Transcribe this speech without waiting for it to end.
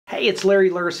Hey, it's Larry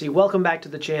Lursey. Welcome back to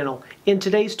the channel. In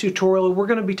today's tutorial, we're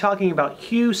going to be talking about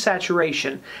hue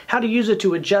saturation, how to use it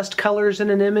to adjust colors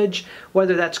in an image,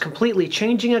 whether that's completely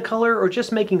changing a color or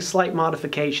just making slight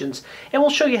modifications. And we'll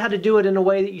show you how to do it in a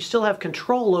way that you still have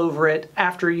control over it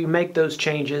after you make those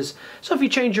changes. So if you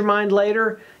change your mind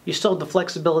later, you still have the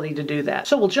flexibility to do that.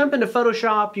 So we'll jump into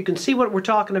Photoshop, you can see what we're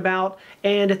talking about,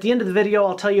 and at the end of the video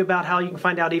I'll tell you about how you can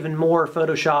find out even more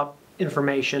Photoshop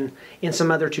information in some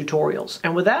other tutorials.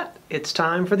 And with that, it's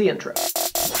time for the intro.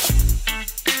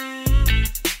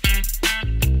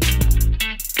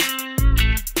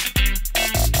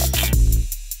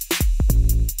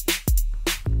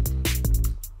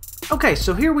 Okay,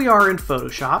 so here we are in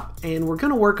Photoshop, and we're going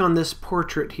to work on this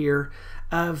portrait here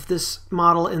of this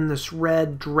model in this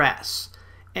red dress.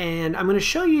 And I'm going to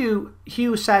show you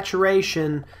hue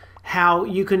saturation, how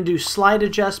you can do slight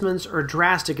adjustments or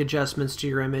drastic adjustments to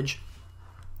your image.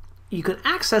 You can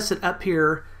access it up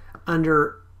here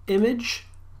under Image,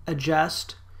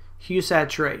 Adjust, Hue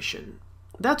Saturation.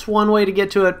 That's one way to get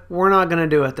to it. We're not going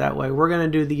to do it that way. We're going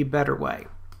to do the better way.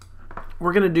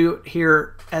 We're going to do it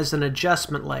here as an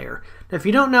adjustment layer. Now, if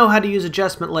you don't know how to use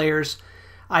adjustment layers,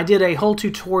 I did a whole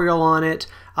tutorial on it.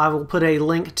 I will put a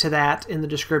link to that in the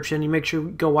description. You make sure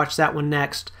you go watch that one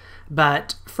next.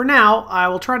 But for now, I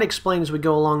will try to explain as we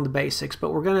go along the basics.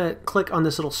 But we're going to click on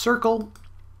this little circle,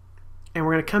 and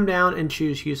we're going to come down and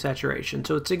choose Hue Saturation.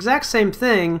 So it's the exact same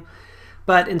thing,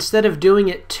 but instead of doing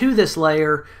it to this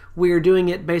layer, we are doing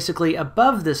it basically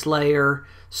above this layer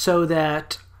so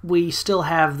that we still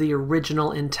have the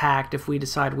original intact if we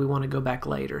decide we want to go back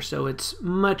later. So it's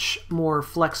much more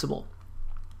flexible.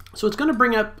 So it's going to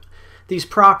bring up these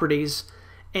properties,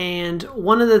 and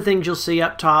one of the things you'll see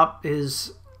up top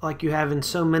is, like you have in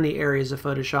so many areas of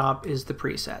Photoshop, is the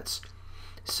presets.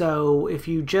 So if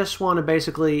you just want to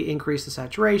basically increase the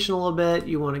saturation a little bit,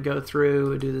 you want to go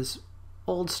through and do this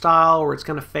old style where it's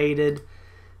kind of faded,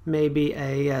 maybe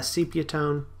a sepia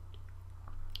tone.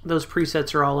 Those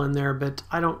presets are all in there, but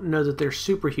I don't know that they're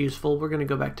super useful. We're going to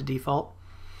go back to default.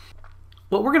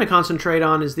 What we're going to concentrate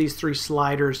on is these three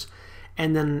sliders,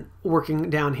 and then working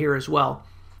down here as well.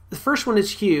 The first one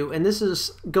is hue, and this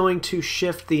is going to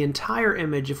shift the entire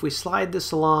image. If we slide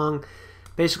this along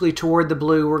basically toward the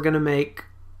blue, we're going to make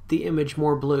the image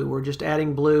more blue. We're just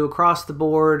adding blue across the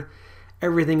board.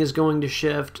 Everything is going to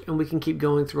shift, and we can keep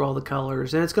going through all the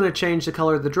colors. And it's going to change the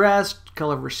color of the dress,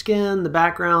 color of her skin, the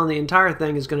background, the entire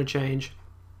thing is going to change.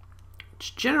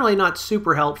 It's generally not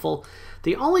super helpful.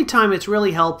 The only time it's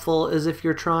really helpful is if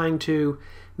you're trying to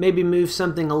maybe move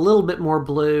something a little bit more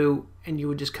blue, and you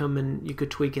would just come and you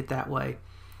could tweak it that way.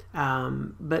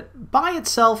 But by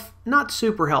itself, not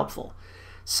super helpful.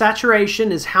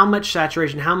 Saturation is how much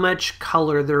saturation, how much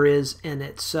color there is in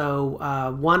it. So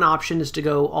one option is to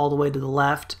go all the way to the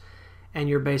left, and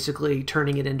you're basically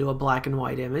turning it into a black and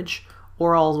white image,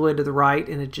 or all the way to the right,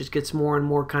 and it just gets more and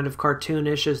more kind of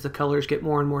cartoonish as the colors get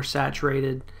more and more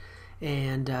saturated,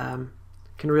 and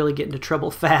can really get into trouble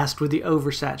fast with the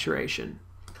oversaturation.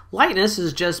 Lightness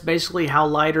is just basically how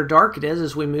light or dark it is.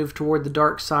 As we move toward the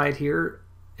dark side here,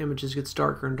 images gets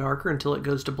darker and darker until it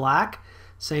goes to black.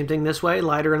 Same thing this way,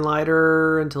 lighter and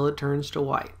lighter until it turns to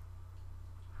white.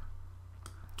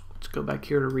 Let's go back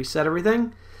here to reset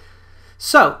everything.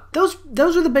 So those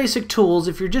are the basic tools.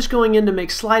 If you're just going in to make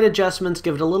slight adjustments,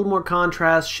 give it a little more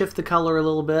contrast, shift the color a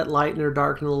little bit, lighten or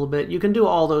darken a little bit, you can do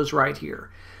all those right here.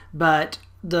 But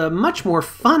the much more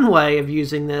fun way of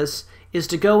using this is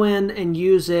to go in and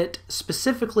use it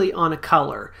specifically on a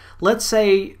color. Let's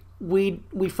say we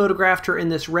photographed her in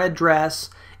this red dress,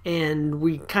 and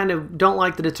we kind of don't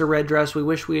like that it's a red dress. We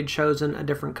wish we had chosen a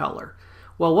different color.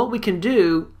 Well, what we can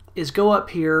do is go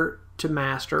up here to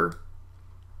Master,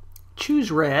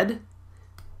 choose red,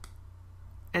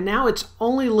 and now it's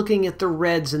only looking at the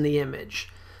reds in the image.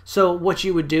 So what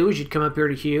you would do is you'd come up here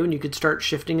to Hue, and you could start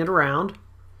shifting it around.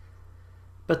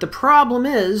 But the problem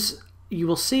is, you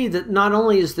will see that not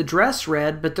only is the dress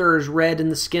red, but there is red in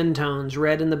the skin tones,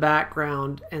 red in the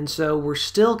background, and so we're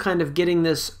still kind of getting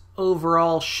this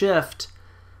overall shift,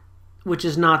 which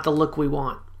is not the look we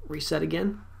want. Reset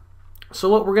again. So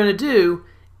what we're going to do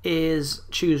is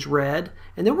choose red,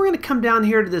 and then we're going to come down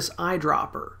here to this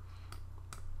eyedropper.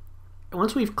 And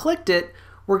once we've clicked it,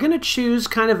 we're going to choose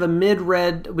kind of a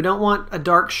mid-red. We don't want a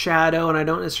dark shadow, and I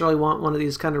don't necessarily want one of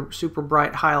these kind of super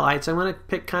bright highlights. I'm going to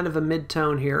pick kind of a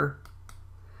mid-tone here,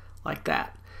 like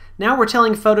that. Now we're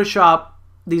telling Photoshop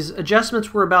these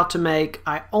adjustments we're about to make,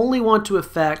 I only want to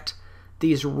affect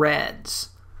these reds.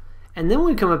 And then when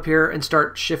we come up here and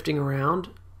start shifting around,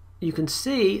 you can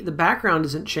see the background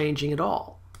isn't changing at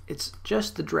all. It's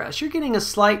just the dress. You're getting a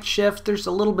slight shift. There's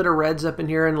a little bit of reds up in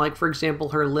here, and like for example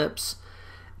her lips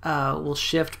will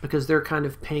shift because they're kind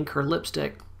of pink, her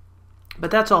lipstick.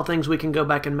 But that's all things we can go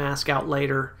back and mask out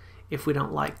later if we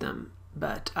don't like them.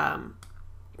 But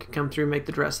you can come through and make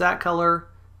the dress that color,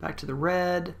 back to the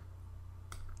red,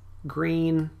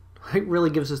 green. It really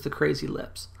gives us the crazy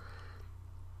lips.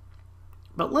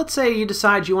 But let's say you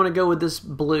decide you want to go with this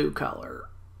blue color.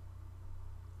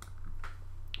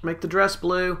 Make the dress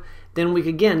blue. Then we can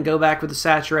again go back with the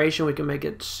saturation. We can make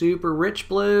it super rich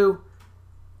blue,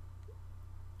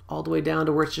 all the way down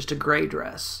to where it's just a gray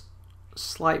dress.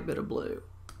 Slight bit of blue.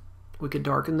 We could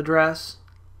darken the dress,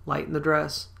 lighten the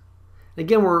dress.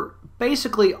 Again, we're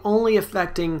basically only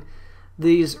affecting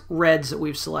these reds that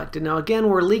we've selected. Now again,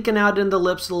 we're leaking out into the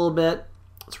lips a little bit.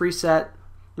 Let's reset.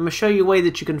 I'm going to show you a way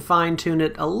that you can fine tune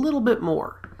it a little bit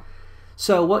more.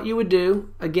 So what you would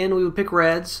do, again, we would pick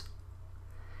reds,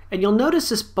 and you'll notice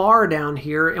this bar down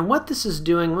here, and what this is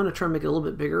doing, I'm going to try and make it a little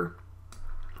bit bigger,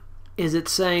 is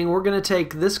it's saying we're going to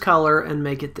take this color and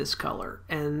make it this color.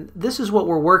 And this is what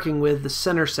we're working with. The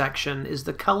center section is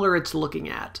the color it's looking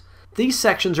at. These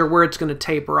sections are where it's going to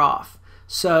taper off.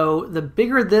 So the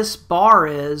bigger this bar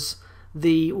is,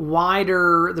 the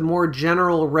wider, the more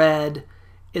general red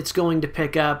it's going to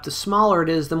pick up. The smaller it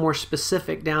is, the more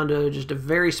specific, down to just a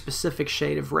very specific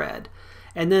shade of red.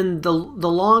 And then the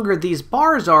longer these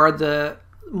bars are, the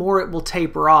more it will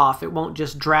taper off. It won't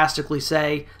just drastically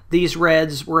say these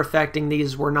reds were affecting,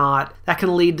 these were not. That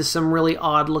can lead to some really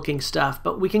odd looking stuff.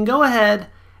 But we can go ahead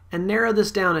and narrow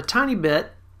this down a tiny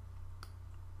bit,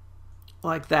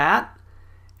 like that.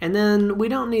 And then we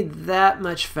don't need that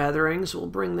much feathering, so we'll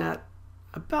bring that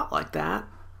about like that.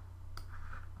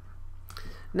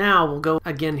 Now we'll go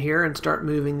again here and start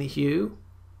moving the hue.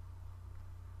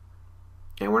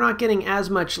 And we're not getting as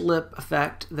much lip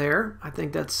effect there. I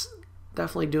think that's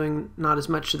definitely doing not as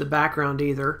much to the background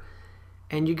either.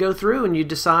 And you go through and you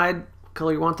decide what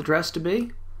color you want the dress to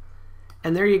be.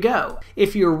 And there you go.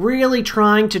 If you're really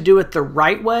trying to do it the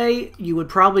right way, you would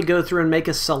probably go through and make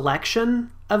a selection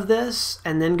of this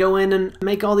and then go in and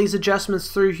make all these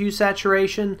adjustments through hue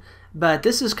saturation. But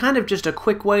this is kind of just a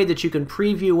quick way that you can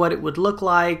preview what it would look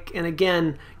like. And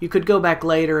again, you could go back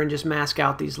later and just mask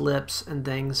out these lips and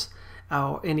things,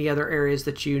 any other areas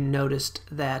that you noticed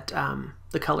that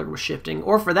the color was shifting.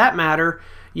 Or for that matter,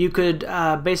 you could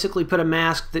basically put a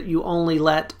mask that you only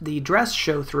let the dress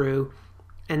show through,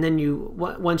 and then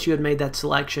once you had made that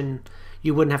selection,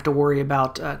 you wouldn't have to worry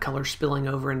about color spilling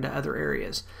over into other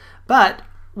areas. But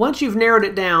once you've narrowed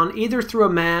it down, either through a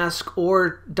mask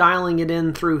or dialing it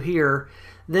in through here,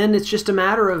 then it's just a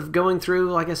matter of going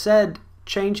through, like I said,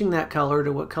 changing that color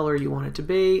to what color you want it to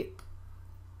be,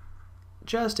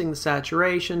 adjusting the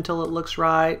saturation until it looks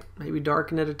right, maybe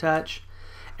darken it a touch,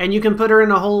 and you can put her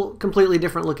in a whole completely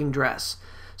different looking dress.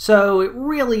 So it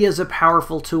really is a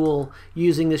powerful tool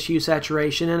using this hue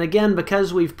saturation. And again,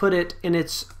 because we've put it in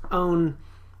its own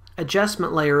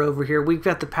adjustment layer over here, we've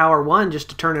got the power one just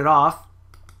to turn it off.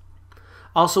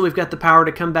 Also, we've got the power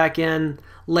to come back in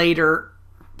later,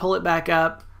 pull it back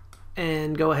up,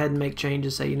 and go ahead and make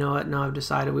changes. Say, you know what, now I've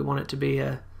decided we want it to be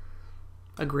a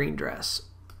green dress.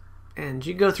 And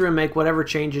you go through and make whatever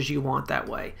changes you want that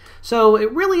way. So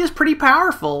it really is pretty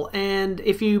powerful, and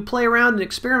if you play around and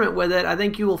experiment with it, I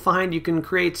think you will find you can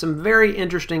create some very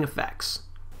interesting effects.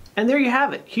 And there you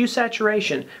have it. Hue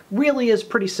saturation really is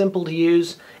pretty simple to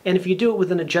use, and if you do it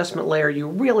with an adjustment layer, you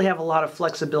really have a lot of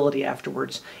flexibility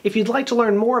afterwards. If you'd like to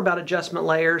learn more about adjustment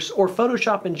layers or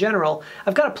Photoshop in general,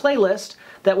 I've got a playlist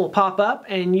that will pop up,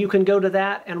 and you can go to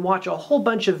that and watch a whole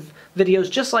bunch of videos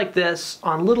just like this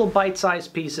on little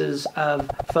bite-sized pieces of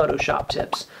Photoshop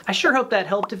tips. I sure hope that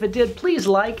helped. If it did, please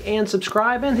like and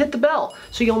subscribe and hit the bell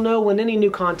so you'll know when any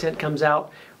new content comes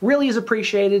out. Really is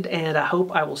appreciated, and I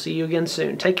hope I will see you again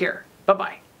soon. Take care.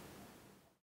 Bye-bye.